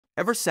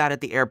Ever sat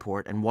at the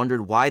airport and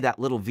wondered why that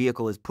little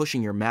vehicle is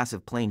pushing your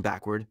massive plane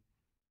backward?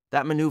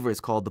 That maneuver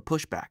is called the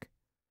pushback.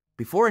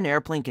 Before an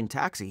airplane can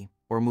taxi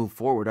or move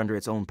forward under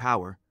its own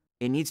power,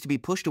 it needs to be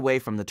pushed away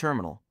from the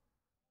terminal.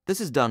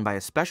 This is done by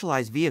a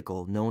specialized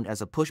vehicle known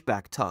as a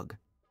pushback tug.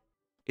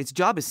 Its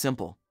job is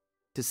simple: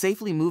 to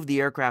safely move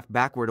the aircraft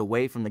backward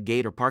away from the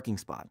gate or parking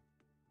spot.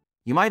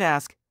 You might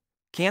ask,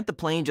 can't the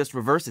plane just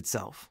reverse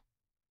itself?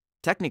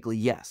 Technically,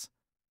 yes.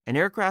 An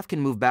aircraft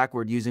can move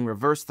backward using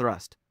reverse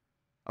thrust,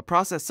 a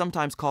process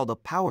sometimes called a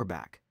power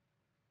back.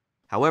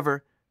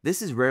 However,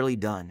 this is rarely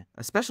done,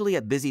 especially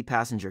at busy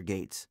passenger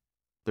gates.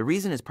 The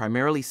reason is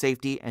primarily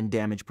safety and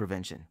damage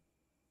prevention.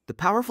 The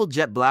powerful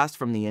jet blast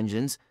from the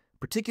engines,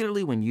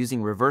 particularly when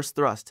using reverse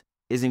thrust,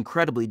 is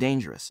incredibly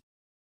dangerous.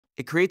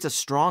 It creates a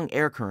strong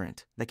air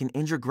current that can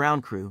injure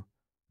ground crew,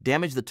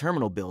 damage the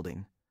terminal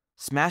building,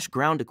 smash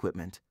ground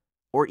equipment,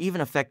 or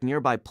even affect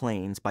nearby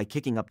planes by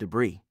kicking up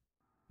debris.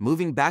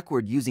 Moving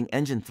backward using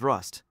engine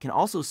thrust can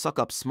also suck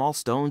up small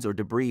stones or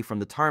debris from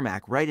the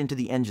tarmac right into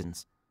the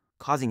engines,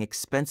 causing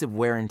expensive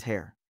wear and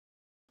tear.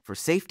 For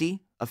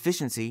safety,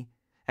 efficiency,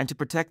 and to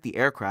protect the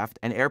aircraft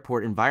and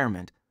airport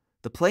environment,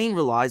 the plane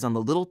relies on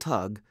the little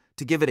tug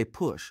to give it a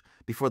push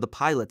before the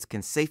pilots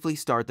can safely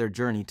start their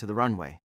journey to the runway.